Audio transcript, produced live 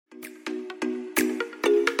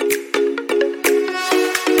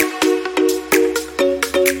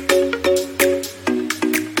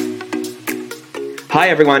Hi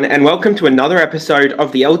everyone, and welcome to another episode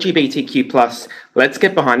of the LGBTQ+ Let's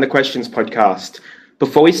Get Behind the Questions podcast.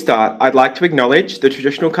 Before we start, I'd like to acknowledge the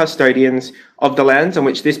traditional custodians of the lands on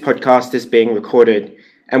which this podcast is being recorded,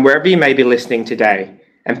 and wherever you may be listening today,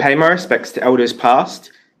 and pay my respects to elders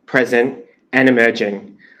past, present, and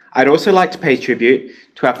emerging. I'd also like to pay tribute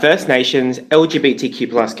to our First Nations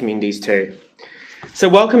LGBTQ+ communities too. So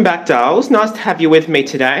welcome back, Darls. Nice to have you with me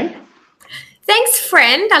today. Thanks,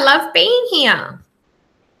 friend. I love being here.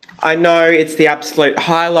 I know it's the absolute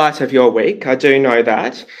highlight of your week. I do know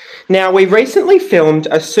that. Now, we recently filmed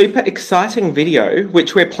a super exciting video,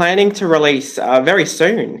 which we're planning to release very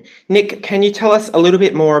soon. Nick, can you tell us a little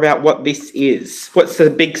bit more about what this is? What's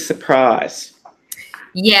the big surprise?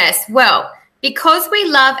 Yes, well, because we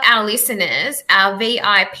love our listeners, our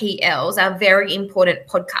VIPLs, our very important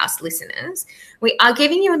podcast listeners, we are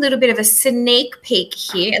giving you a little bit of a sneak peek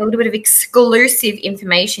here, a little bit of exclusive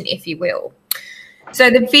information, if you will. So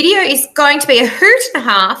the video is going to be a hoot and a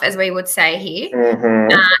half, as we would say here.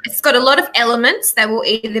 It's got a lot of elements that will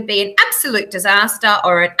either be an absolute disaster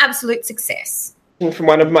or an absolute success. From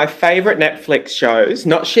one of my favourite Netflix shows,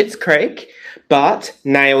 not Schitt's Creek, but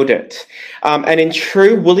Nailed It. And in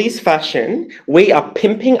true Woolies fashion, we are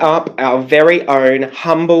pimping up our very own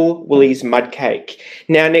humble Woolies mud cake.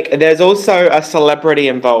 Now, Nick, there's also a celebrity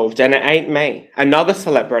involved, and it ain't me, another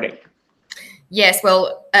celebrity. Yes,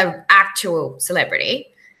 well, an actual celebrity,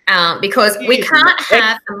 because we can't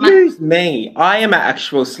have... Excuse me, I am an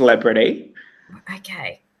actual celebrity.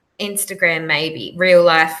 Okay, Instagram maybe, real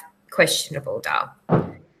life questionable, doll.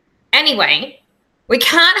 Anyway, we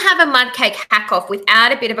can't have a mud cake hack-off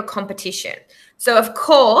without a bit of a competition. So, of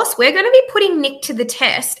course, we're going to be putting Nick to the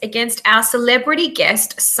test against our celebrity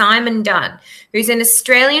guest, Simon Dunn, who's an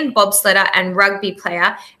Australian bobsledder and rugby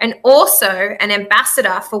player and also an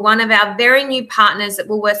ambassador for one of our very new partners that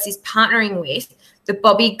Woolworths is partnering with, the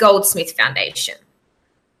Bobby Goldsmith Foundation.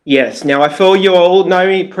 Yes. Now, I feel you all know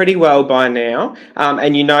me pretty well by now,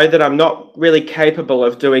 and you know that I'm not really capable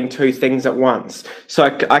of doing two things at once. So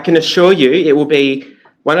I can assure you it will be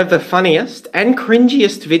one of the funniest and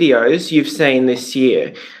cringiest videos you've seen this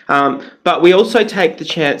year. But we also take the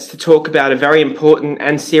chance to talk about a very important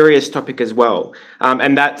and serious topic as well,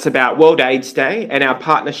 and that's about World AIDS Day and our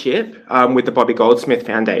partnership with the Bobby Goldsmith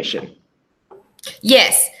Foundation.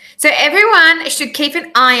 Yes. So everyone should keep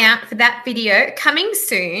an eye out for that video coming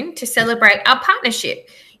soon to celebrate our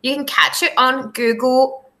partnership. You can catch it on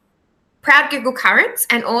Google, Proud Google Currents,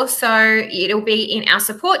 and also it'll be in our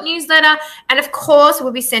support newsletter. And of course,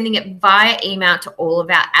 we'll be sending it via email to all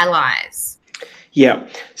of our allies. Yeah.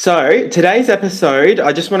 So today's episode,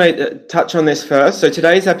 I just want to touch on this first. So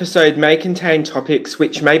today's episode may contain topics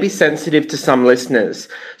which may be sensitive to some listeners.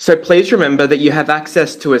 So please remember that you have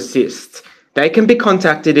access to Assist. They can be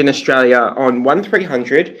contacted in Australia on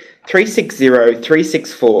 1300 360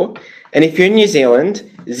 364, and if you're in New Zealand,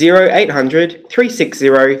 0800 360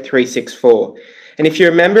 364. And if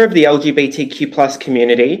you're a member of the LGBTQ+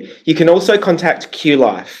 community, you can also contact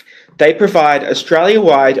QLife. They provide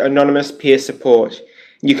Australia-wide anonymous peer support.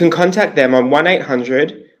 You can contact them on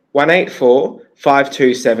 1800 184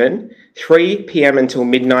 527, 3 p.m. until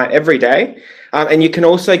midnight every day. And you can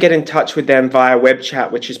also get in touch with them via web chat,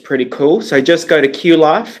 which is pretty cool. So just go to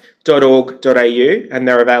qlife.org.au and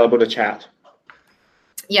they're available to chat.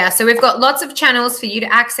 Yeah, so we've got lots of channels for you to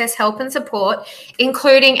access help and support,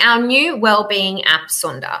 including our new wellbeing app,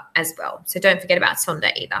 Sonder, as well. So don't forget about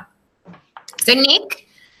Sonder either. So, Nick,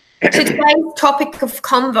 today's topic of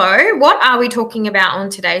convo, what are we talking about on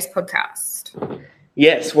today's podcast?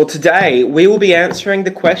 Yes, well, today we will be answering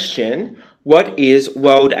the question, what is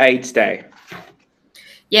World AIDS Day?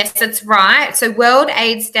 Yes, that's right. So World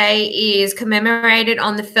AIDS Day is commemorated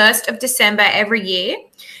on the 1st of December every year.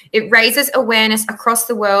 It raises awareness across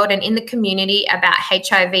the world and in the community about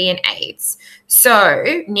HIV and AIDS.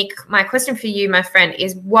 So, Nick, my question for you, my friend,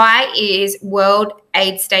 is why is World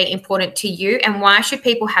AIDS Day important to you and why should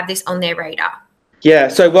people have this on their radar? Yeah,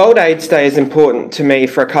 so World AIDS Day is important to me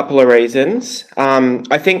for a couple of reasons.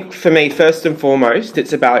 I think for me, first and foremost,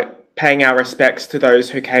 it's about paying our respects to those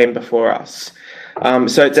who came before us.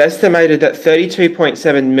 So it's estimated that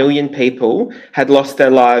 32.7 million people had lost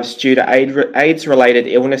their lives due to AIDS-related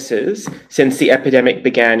illnesses since the epidemic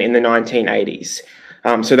began in the 1980s.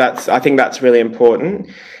 So I think that's really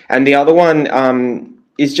important. And the other one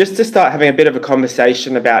is just to start having a bit of a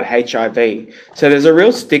conversation about HIV. So there's a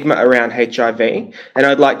real stigma around HIV, and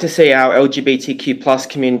I'd like to see our LGBTQ+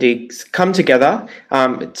 communities come together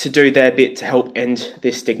to do their bit to help end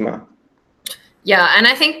this stigma. Yeah, and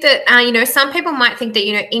I think that, some people might think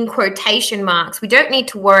that, in quotation marks, we don't need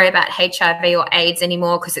to worry about HIV or AIDS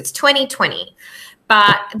anymore because it's 2020.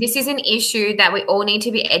 but this is an issue that we all need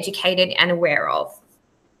to be educated and aware of.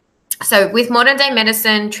 So with modern day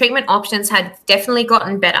medicine, treatment options have definitely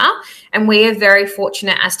gotten better, and we are very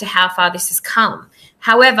fortunate as to how far this has come.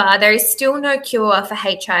 However, there is still no cure for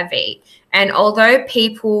HIV. And although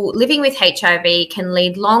people living with HIV can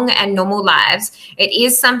lead long and normal lives, it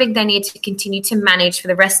is something they need to continue to manage for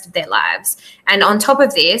the rest of their lives. And on top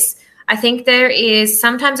of this, I think there is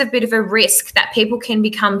sometimes a bit of a risk that people can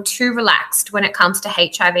become too relaxed when it comes to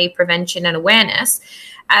HIV prevention and awareness,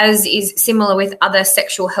 as is similar with other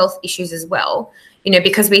sexual health issues as well,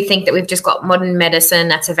 because we think that we've just got modern medicine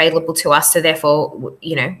that's available to us. So therefore,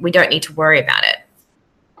 we don't need to worry about it.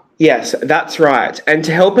 Yes, that's right. And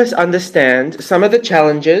to help us understand some of the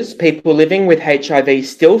challenges people living with HIV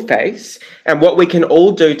still face and what we can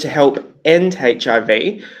all do to help end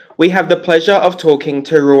HIV, we have the pleasure of talking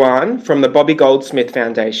to Ruan from the Bobby Goldsmith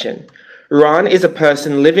Foundation. Ruan is a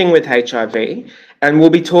person living with HIV, and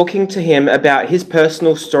we'll be talking to him about his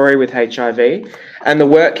personal story with HIV and the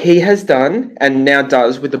work he has done and now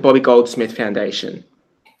does with the Bobby Goldsmith Foundation.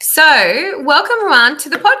 So, welcome, Ruan, to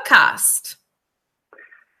the podcast.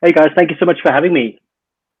 Hey, guys. Thank you so much for having me.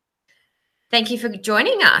 Thank you for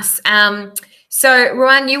joining us. So,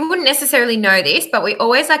 Ruan, you wouldn't necessarily know this, but we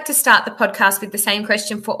always like to start the podcast with the same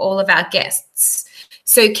question for all of our guests.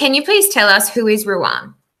 So, can you please tell us who is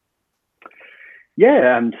Ruan?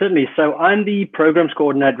 Yeah, certainly. So I'm the programs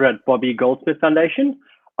coordinator at Bobby Goldsmith Foundation.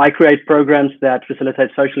 I create programs that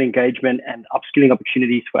facilitate social engagement and upskilling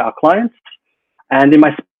opportunities for our clients. And in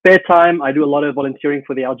my spare time, I do a lot of volunteering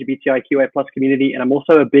for the LGBTIQA+ community, and I'm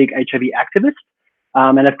also a big HIV activist.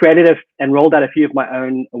 And I've created and rolled out a few of my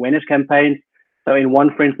own awareness campaigns. So in one,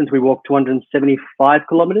 for instance, we walked 275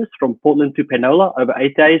 kilometers from Portland to Penola over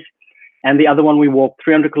 8 days. And the other one, we walked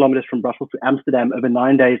 300 kilometers from Brussels to Amsterdam over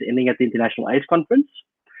 9 days, ending at the International AIDS Conference.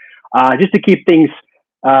 Just to keep things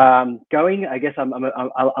going, I guess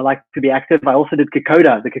I like to be active. I also did the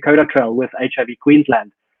Kokoda Trail with HIV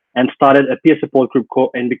Queensland, and started a peer support group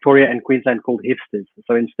in Victoria and Queensland called Hipsters.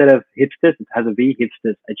 So instead of hipsters, it has a V,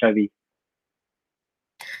 Hipsters, HIV.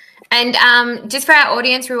 And just for our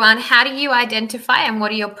audience, Ruan, how do you identify and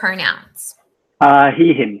what are your pronouns?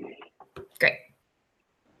 He, him. Great.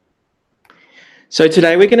 So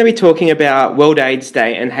today we're going to be talking about World AIDS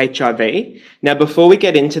Day and HIV. Now, before we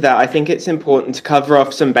get into that, I think it's important to cover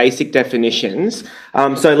off some basic definitions.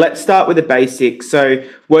 So let's start with the basics. So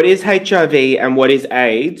what is HIV and what is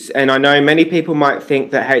AIDS? And I know many people might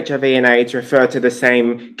think that HIV and AIDS refer to the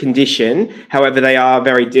same condition. However, they are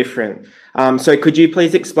very different. So could you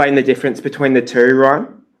please explain the difference between the two,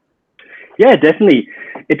 Ryan? Yeah, definitely.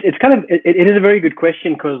 It is a very good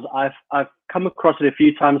question, because I've come across it a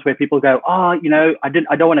few times where people go, I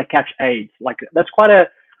don't want to catch AIDS. Like, that's quite a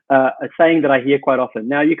saying that I hear quite often.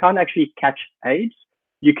 Now, you can't actually catch AIDS.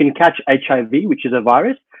 You can catch HIV, which is a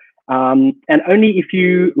virus, and only if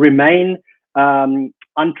you remain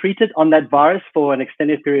untreated on that virus for an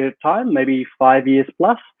extended period of time, maybe 5 years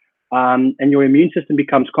plus, and your immune system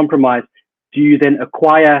becomes compromised, do you then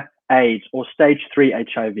acquire AIDS or stage 3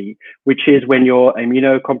 HIV, which is when your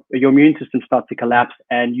immune system starts to collapse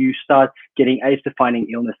and you start getting AIDS-defining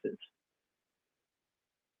illnesses.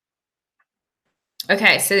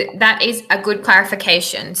 Okay, so that is a good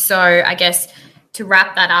clarification. So I guess to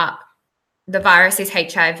wrap that up, the virus is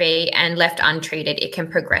HIV, and left untreated, it can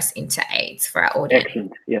progress into AIDS for our audience.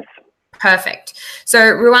 Excellent, yes. Perfect.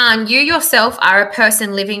 So, Ruan, you yourself are a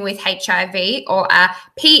person living with HIV, or a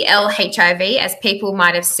PLHIV, as people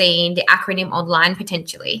might have seen the acronym online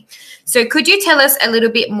potentially. So could you tell us a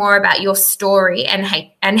little bit more about your story and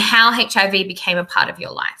how HIV became a part of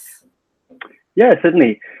your life? Yeah,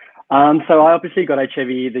 certainly. So I obviously got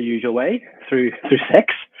HIV the usual way, through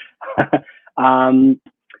sex.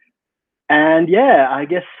 And yeah, I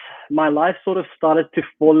guess my life sort of started to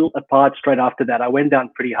fall apart straight after that. I went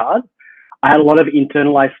down pretty hard. I had a lot of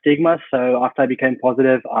internalized stigma. So after I became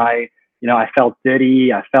positive, I felt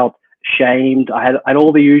dirty. I felt shamed. I had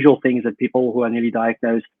all the usual things that people who are newly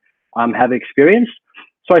diagnosed have experienced.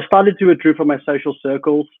 So I started to withdraw from my social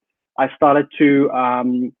circles. I started to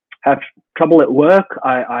have trouble at work.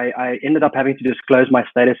 I ended up having to disclose my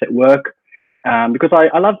status at work because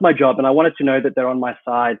I loved my job and I wanted to know that they're on my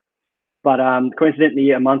side. But coincidentally,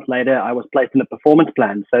 a month later, I was placed in a performance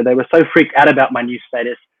plan. So they were so freaked out about my new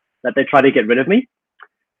status that they tried to get rid of me.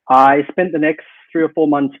 I spent the next 3 or 4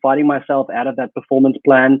 months fighting myself out of that performance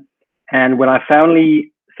plan. And when I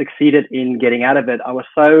finally succeeded in getting out of it, I was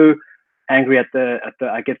so angry at the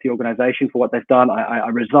organization for what they've done. I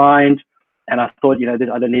resigned, and I thought, I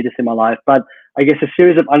don't need this in my life. But I guess a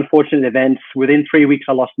series of unfortunate events. Within 3 weeks,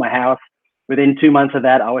 I lost my house. Within 2 months of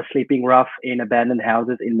that, I was sleeping rough in abandoned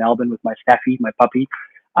houses in Melbourne with my Staffy, my puppy,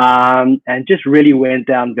 and just really went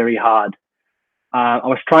down very hard. I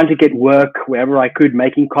was trying to get work wherever I could,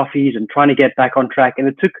 making coffees and trying to get back on track. And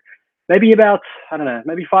it took maybe about, I don't know,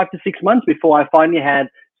 maybe 5 to 6 months before I finally had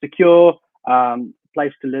secure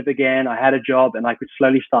place to live again. I had a job and I could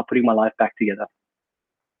slowly start putting my life back together.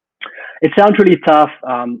 It sounds really tough.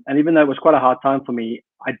 And even though it was quite a hard time for me,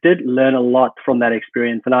 I did learn a lot from that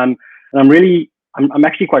experience. And I'm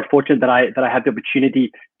actually quite fortunate that I had the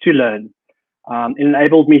opportunity to learn. It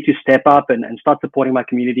enabled me to step up and start supporting my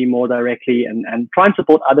community more directly and try and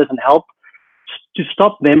support others and help to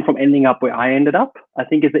stop them from ending up where I ended up. I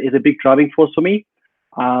think is a big driving force for me.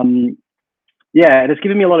 Yeah, it has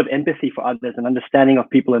given me a lot of empathy for others and understanding of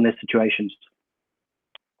people in their situations.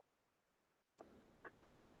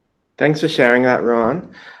 Thanks for sharing that,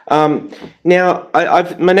 Ron. Now,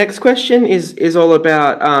 my next question is all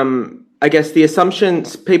about, I guess, the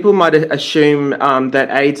assumptions. People might assume that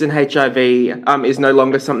AIDS and HIV is no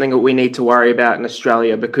longer something that we need to worry about in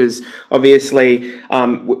Australia because obviously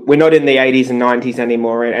we're not in the 80s and 90s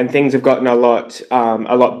anymore, and things have gotten a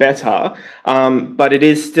lot better. But it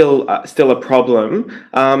is still a problem.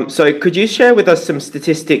 So could you share with us some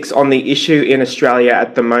statistics on the issue in Australia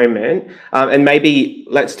at the moment, and maybe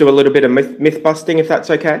let's do a little bit of myth busting if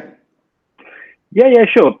that's okay? Yeah,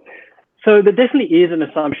 sure. So there definitely is an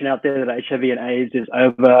assumption out there that HIV and AIDS is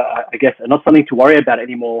over, I guess, not something to worry about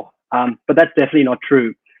anymore. But that's definitely not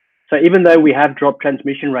true. So even though we have dropped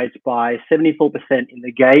transmission rates by 74% in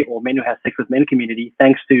the gay or men who have sex with men community,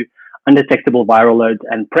 thanks to undetectable viral loads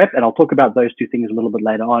and PrEP, and I'll talk about those two things a little bit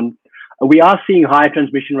later on, we are seeing higher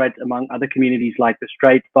transmission rates among other communities like the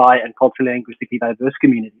straight, bi, and culturally and linguistically diverse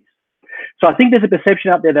communities. So I think there's a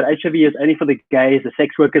perception out there that HIV is only for the gays, the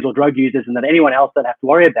sex workers, or drug users, and that anyone else don't have to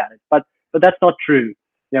worry about it. But that's not true.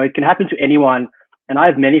 It can happen to anyone. And I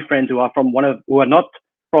have many friends who are not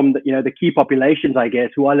from the key populations, I guess,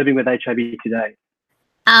 who are living with HIV today.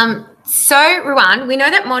 So, Ruan, we know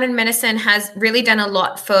that modern medicine has really done a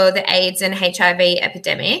lot for the AIDS and HIV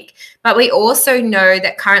epidemic, but we also know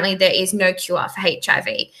that currently there is no cure for HIV,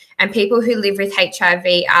 and people who live with HIV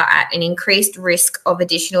are at an increased risk of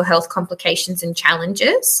additional health complications and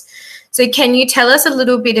challenges. So can you tell us a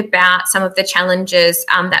little bit about some of the challenges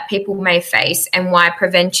that people may face and why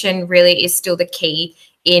prevention really is still the key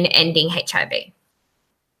in ending HIV?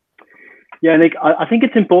 Yeah, Nick, I think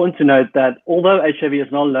it's important to note that although HIV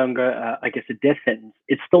is no longer, I guess, a death sentence,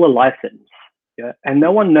 it's still a life sentence. Yeah? And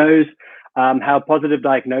no one knows how positive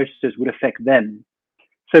diagnosis would affect them.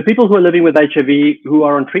 So people who are living with HIV who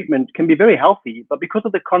are on treatment can be very healthy, but because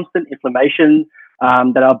of the constant inflammation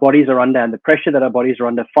that our bodies are under and the pressure that our bodies are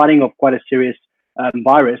under fighting off quite a serious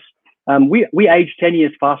virus, we age 10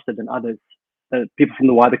 years faster than others, people from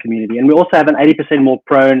the wider community. And we also have an 80% more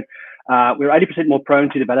prone we're 80% more prone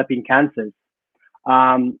to developing cancers.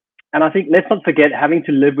 And I think let's not forget having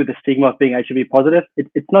to live with the stigma of being HIV positive.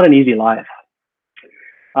 It's not an easy life.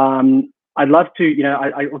 I'd love to,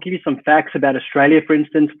 I'll give you some facts about Australia, for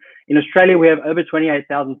instance. In Australia, we have over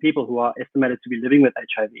 28,000 people who are estimated to be living with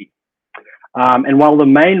HIV. And while the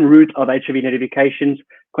main route of HIV notifications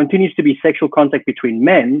continues to be sexual contact between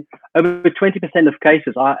men, over 20% of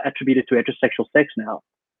cases are attributed to heterosexual sex now.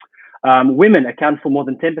 Women account for more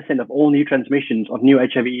than 10% of all new transmissions of new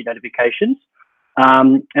HIV notifications,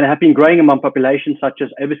 and have been growing among populations such as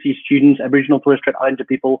overseas students, Aboriginal Torres Strait Islander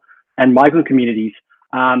people, and migrant communities,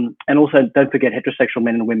 and also don't forget heterosexual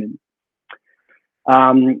men and women.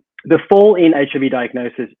 The fall in HIV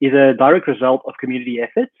diagnosis is a direct result of community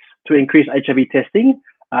efforts to increase HIV testing,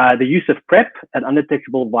 the use of PrEP, and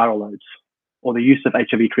undetectable viral loads, or the use of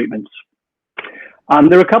HIV treatments.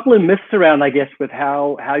 There are a couple of myths around, I guess, with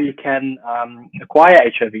how you can acquire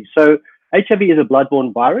HIV. So HIV is a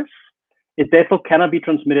bloodborne virus. It therefore cannot be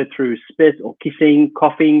transmitted through spit or kissing,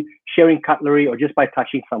 coughing, sharing cutlery, or just by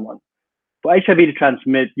touching someone. For HIV to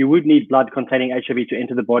transmit, you would need blood containing HIV to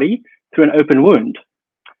enter the body through an open wound.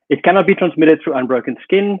 It cannot be transmitted through unbroken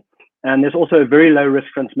skin, and there's also a very low risk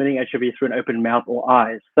transmitting HIV through an open mouth or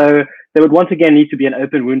eyes. So there would once again need to be an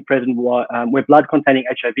open wound present where blood containing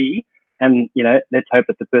HIV, and let's hope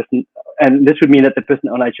that the person, and this would mean that the person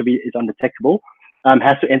on HIV is undetectable,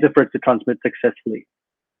 has to enter for it to transmit successfully.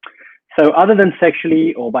 So other than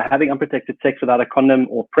sexually or by having unprotected sex without a condom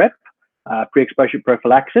or PrEP, pre-exposure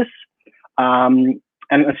prophylaxis, and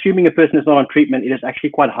assuming a person is not on treatment, it is actually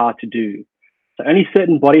quite hard to do. So only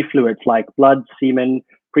certain body fluids like blood, semen,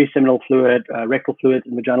 pre-seminal fluid, rectal fluids,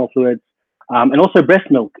 and vaginal fluids, and also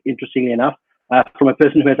breast milk, interestingly enough, from a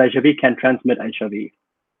person who has HIV can transmit HIV.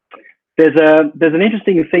 There's an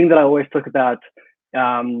interesting thing that I always talk about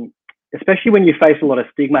especially when you face a lot of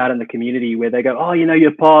stigma out in the community where they go, oh, you know,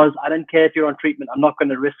 you're pause. I don't care if you're on treatment. I'm not going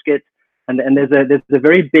to risk it. And there's a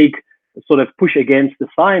very big sort of push against the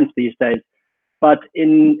science these days. But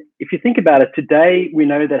if you think about it, today we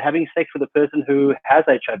know that having sex with a person who has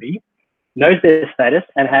HIV, knows their status,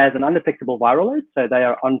 and has an undetectable viral load, so they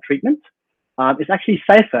are on treatment, is actually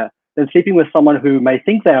safer than sleeping with someone who may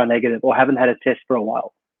think they are negative or haven't had a test for a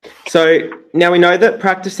while. So now we know that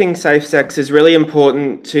practicing safe sex is really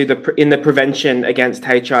important in the prevention against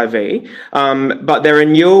HIV, but there are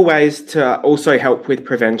newer ways to also help with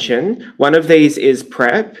prevention. One of these is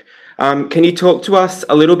PrEP. Can you talk to us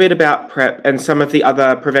a little bit about PrEP and some of the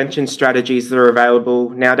other prevention strategies that are available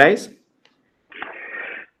nowadays?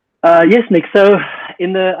 Yes, Nick. So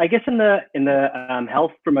in the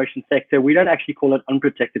health promotion sector, we don't actually call it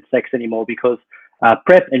unprotected sex anymore because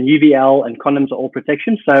PrEP and UVL and condoms are all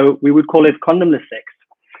protection. So we would call it condomless sex.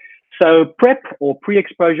 So PrEP, or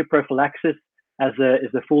pre-exposure prophylaxis, is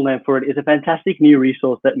the full name for it, is a fantastic new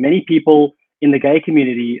resource that many people in the gay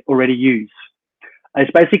community already use.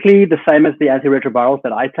 It's basically the same as the antiretrovirals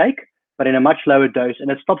that I take, but in a much lower dose, and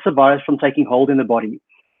it stops the virus from taking hold in the body.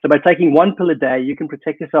 So by taking one pill a day, you can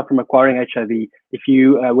protect yourself from acquiring HIV if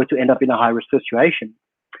you were to end up in a high-risk situation.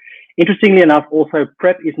 Interestingly enough, also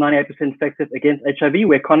PrEP is 98% effective against HIV,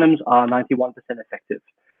 where condoms are 91% effective.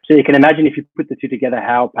 So you can imagine if you put the two together,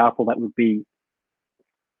 how powerful that would be.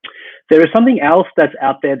 There is something else that's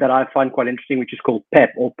out there that I find quite interesting, which is called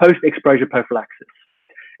PEP, or post-exposure prophylaxis.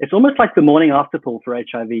 It's almost like the morning after pill for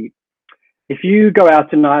HIV. If you go out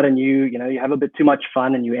tonight and you have a bit too much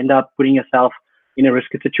fun and you end up putting yourself in a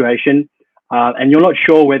risky situation, and you're not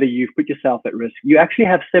sure whether you've put yourself at risk, you actually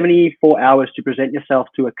have 74 hours to present yourself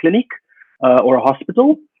to a clinic or a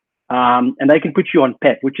hospital, and they can put you on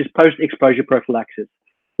PEP, which is post-exposure prophylaxis.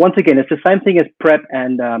 Once again, it's the same thing as PrEP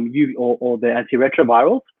and or the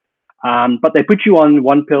antiretrovirals, but they put you on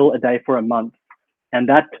one pill a day for a month, and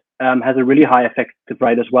that has a really high effective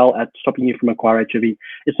rate as well at stopping you from acquiring HIV.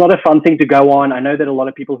 It's not a fun thing to go on. I know that a lot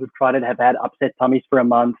of people who've tried it have had upset tummies for a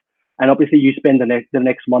month, and obviously you spend the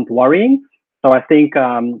next month worrying. So I think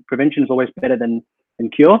prevention is always better than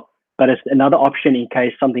cure, but it's another option in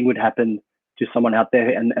case something would happen to someone out there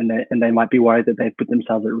and they might be worried that they put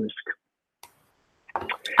themselves at risk.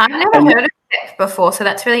 I've never heard of PEP before, so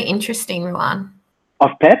that's really interesting, Ruan.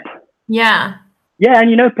 Of PEP? Yeah. Yeah,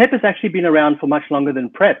 and PEP has actually been around for much longer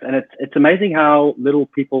than PrEP, and it's amazing how little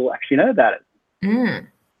people actually know about it.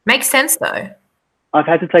 Makes sense, though. I've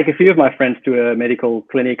had to take a few of my friends to a medical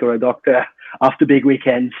clinic or a doctor after big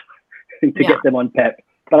weekends to get them on PEP.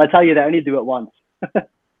 But I tell you, they only do it once.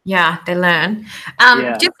 Yeah, they learn.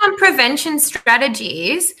 Just on prevention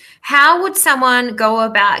strategies, how would someone go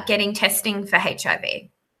about getting testing for HIV?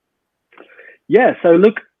 Yeah, so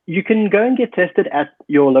look, you can go and get tested at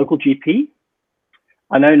your local GP.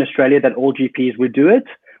 I know in Australia that all GPs would do it,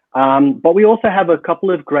 but we also have a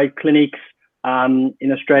couple of great clinics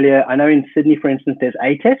in Australia. I know in Sydney, for instance, there's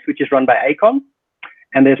A-Test, which is run by ACON,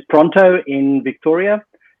 and there's Pronto in Victoria,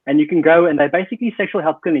 and you can go and they're basically sexual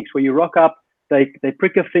health clinics where you rock up, they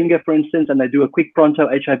prick a finger, for instance, and they do a quick Pronto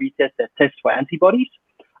HIV test that tests for antibodies,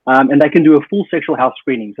 and they can do a full sexual health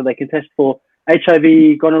screening. So they can test for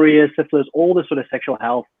HIV, gonorrhea, syphilis, all the sort of sexual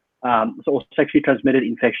health or sexually transmitted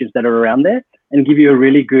infections that are around there, and give you a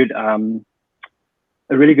really good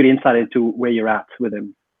insight into where you're at with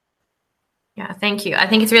them. Yeah, thank you. I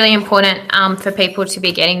think it's really important for people to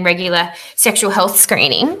be getting regular sexual health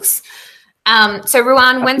screenings. So,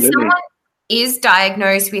 Ruan, when someone is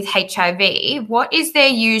diagnosed with HIV, what is their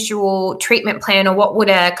usual treatment plan, or what would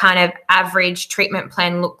a kind of average treatment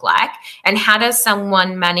plan look like? And how does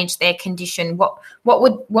someone manage their condition? What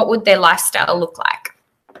would their lifestyle look like?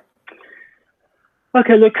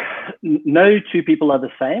 Okay, look, no two people are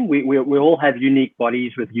the same. We all have unique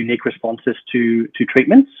bodies with unique responses to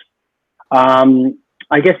treatments.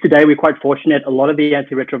 I guess today we're quite fortunate. A lot of the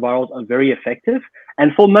antiretrovirals are very effective.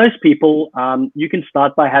 And for most people, you can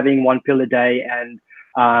start by having one pill a day and,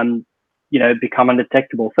 become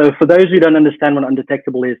undetectable. So for those who don't understand what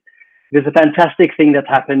undetectable is, there's a fantastic thing that's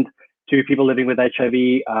happened to people living with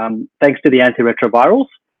HIV thanks to the antiretrovirals.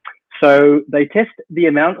 So they test the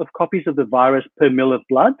amount of copies of the virus per mil of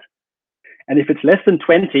blood. And if it's less than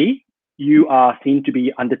 20, you are seen to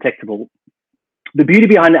be undetectable. The beauty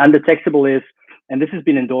behind the undetectable is, and this has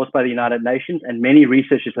been endorsed by the United Nations and many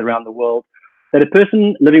researchers around the world, that a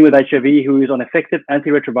person living with HIV who is on effective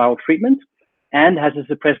antiretroviral treatment and has a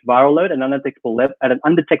suppressed viral load at an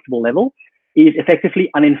undetectable level is effectively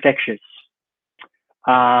uninfectious.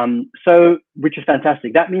 Which is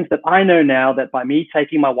fantastic. That means that I know now that by me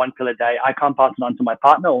taking my one pill a day, I can't pass it on to my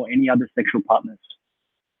partner or any other sexual partners.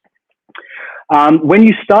 When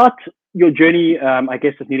you start your journey, I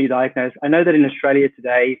guess, as newly diagnosed, I know that in Australia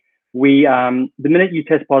today, the minute you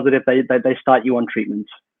test positive, they start you on treatment.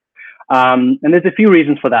 And there's a few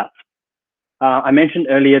reasons for that. I mentioned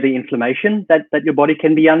earlier the inflammation that your body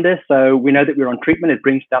can be under. So we know that we're on treatment, it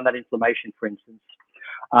brings down that inflammation, for instance.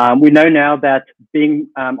 We know now that being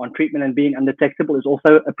on treatment and being undetectable is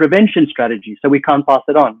also a prevention strategy, so we can't pass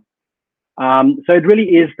it on. So it really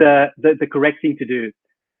is the correct thing to do.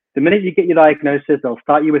 The minute you get your diagnosis, they'll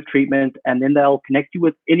start you with treatment, and then they'll connect you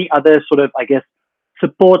with any other sort of, I guess,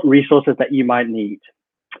 support resources that you might need.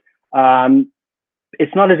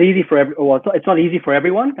 It's not as easy for it's not easy for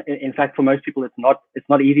everyone. In fact, for most people, it's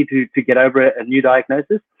not easy to get over a new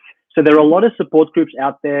diagnosis. So there are a lot of support groups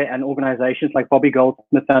out there and organizations like Bobby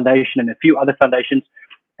Goldsmith Foundation and a few other foundations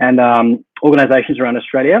and organizations around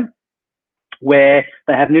Australia where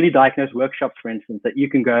they have newly diagnosed workshops, for instance, that you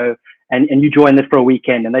can go and you join this for a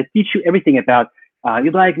weekend, and they teach you everything about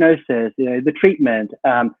your diagnosis, the treatment,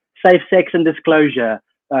 safe sex and disclosure,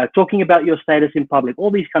 talking about your status in public,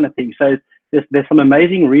 all these kind of things. So there's some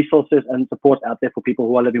amazing resources and support out there for people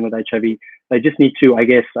who are living with HIV. They just need to, I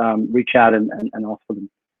guess, reach out and ask for them.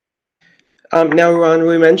 Now, Ron,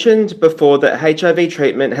 we mentioned before that HIV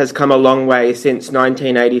treatment has come a long way since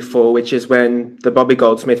 1984, which is when the Bobby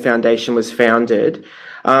Goldsmith Foundation was founded.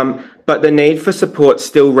 But the need for support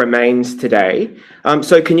still remains today.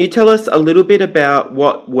 So can you tell us a little bit about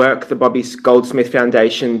what work the Bobby Goldsmith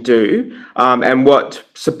Foundation do and what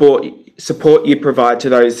support you provide to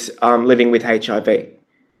those living with HIV?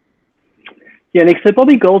 Yeah, Nick, so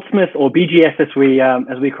Bobby Goldsmith, or BGF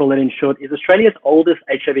as we call it in short, is Australia's oldest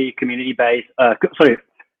community-based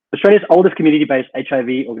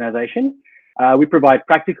HIV organisation. We provide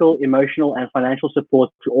practical, emotional and financial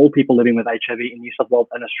support to all people living with HIV in New South Wales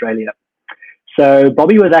and Australia. So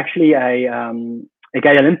Bobby was actually a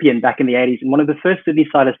gay Olympian back in the 80s and one of the first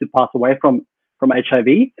Sydney-siders to pass away from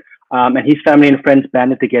HIV. And his family and friends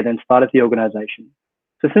banded together and started the organisation.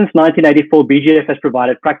 So since 1984, BGF has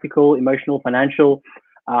provided practical, emotional, financial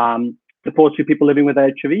support to people living with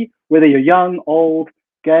HIV, whether you're young, old,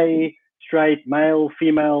 gay, straight, male,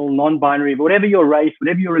 female, non-binary, whatever your race,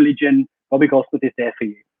 whatever your religion, Bobby Goldsmith is there for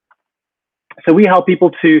you. So we help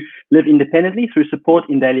people to live independently through support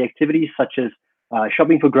in daily activities such as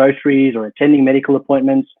shopping for groceries or attending medical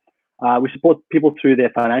appointments. We support people through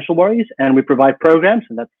their financial worries, and we provide programs,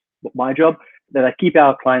 and that's my job, that keep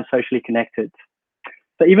our clients socially connected.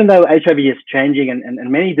 So even though HIV is changing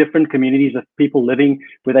and many different communities of people living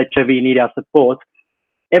with HIV need our support,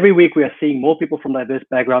 every week we are seeing more people from diverse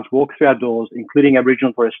backgrounds walk through our doors, including Aboriginal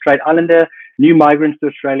and Torres Strait Islander, new migrants to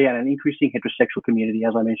Australia, and an increasing heterosexual community,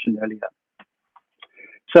 as I mentioned earlier.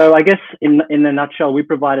 So I guess in a nutshell, we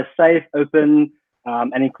provide a safe, open,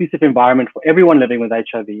 and inclusive environment for everyone living with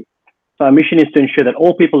HIV. So our mission is to ensure that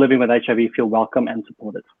all people living with HIV feel welcome and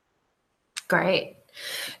supported. Great.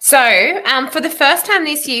 So for the first time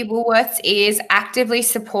this year, Woolworths is actively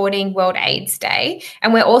supporting World AIDS Day,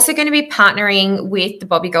 and we're also going to be partnering with the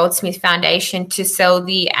Bobby Goldsmith Foundation to sell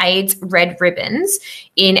the AIDS red ribbons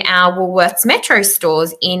in our Woolworths Metro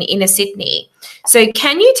stores in inner Sydney. So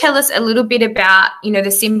can you tell us a little bit about,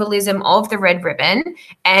 the symbolism of the red ribbon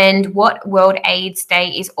and what World AIDS Day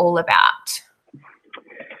is all about?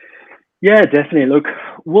 Yeah, definitely. Look,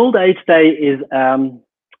 World AIDS Day is...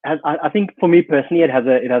 I think for me personally, it has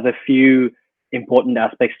a few important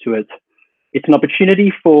aspects to it. It's an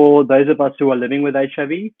opportunity for those of us who are living with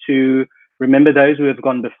HIV to remember those who have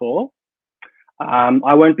gone before.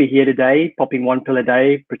 I won't be here today popping one pill a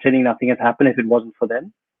day, pretending nothing has happened if it wasn't for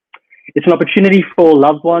them. It's an opportunity for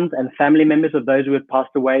loved ones and family members of those who have passed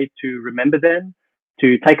away to remember them,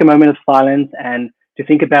 to take a moment of silence and to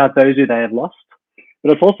think about those who they have lost.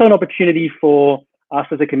 But it's also an opportunity for us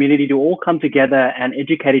as a community to all come together and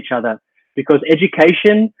educate each other, because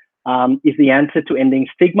education is the answer to ending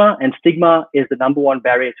stigma, and stigma is the number one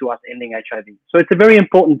barrier to us ending HIV. So it's a very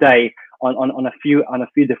important day on a few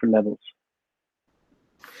different levels.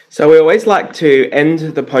 So we always like to end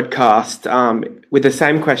the podcast with the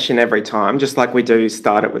same question every time, just like we do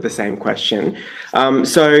start it with the same question.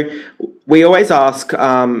 So we always ask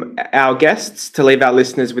our guests to leave our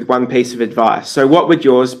listeners with one piece of advice. So what would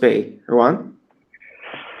yours be, Ruan?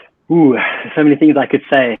 Ooh, so many things I could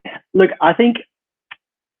say. Look, I think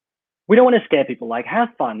we don't want to scare people. Like, have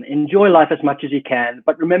fun, enjoy life as much as you can,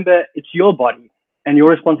 but remember, it's your body and your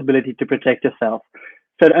responsibility to protect yourself.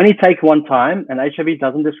 So it only takes one time, and HIV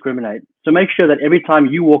doesn't discriminate. So make sure that every time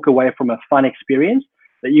you walk away from a fun experience,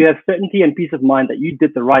 that you have certainty and peace of mind that you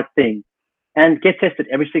did the right thing, and get tested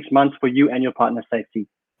every 6 months for you and your partner's safety.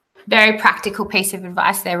 Very practical piece of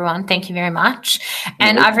advice there, everyone. Thank you very much.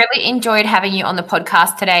 And I've really enjoyed having you on the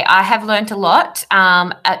podcast today. I have learned a lot.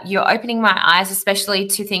 You're opening my eyes, especially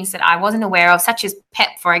to things that I wasn't aware of, such as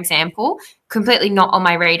PEP, for example, completely not on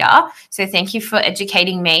my radar. So thank you for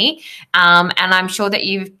educating me. And I'm sure that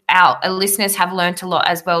our listeners have learned a lot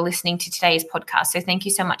as well listening to today's podcast. So thank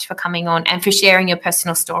you so much for coming on and for sharing your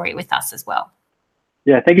personal story with us as well.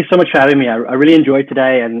 Yeah, thank you so much for having me. I really enjoyed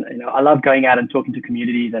today, and I love going out and talking to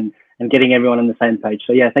communities and getting everyone on the same page.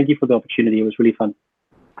 So yeah, thank you for the opportunity. It was really fun.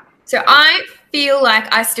 So I feel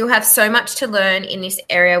like I still have so much to learn in this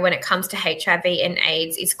area when it comes to HIV and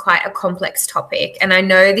AIDS. It's quite a complex topic. And I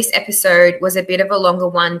know this episode was a bit of a longer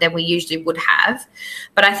one than we usually would have,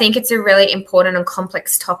 but I think it's a really important and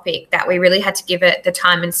complex topic that we really had to give it the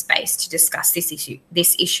time and space to discuss this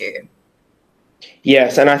issue.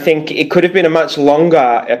 Yes, and I think it could have been a much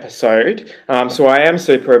longer episode. So I am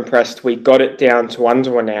super impressed we got it down to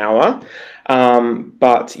under an hour.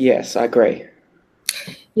 But yes, I agree.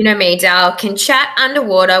 You know me, Dal, can chat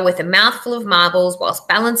underwater with a mouthful of marbles whilst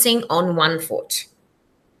balancing on one foot.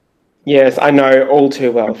 Yes, I know all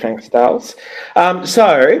too well. Thanks, Dals.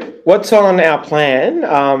 So what's on our plan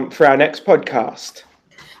for our next podcast?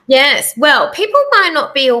 Yes, well, people might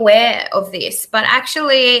not be aware of this, but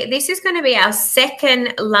actually this is going to be our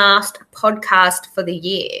second last podcast for the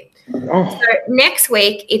year. Oh. So next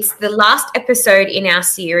week, it's the last episode in our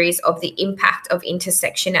series of the impact of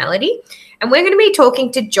intersectionality. And we're going to be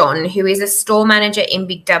talking to John, who is a store manager in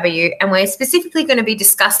Big W, and we're specifically going to be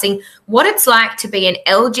discussing what it's like to be an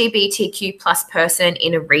LGBTQ plus person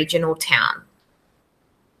in a regional town.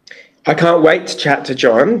 I can't wait to chat to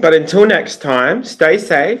John, but until next time, stay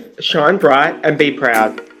safe, shine bright, and be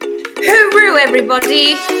proud. Hooroo,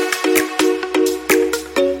 everybody!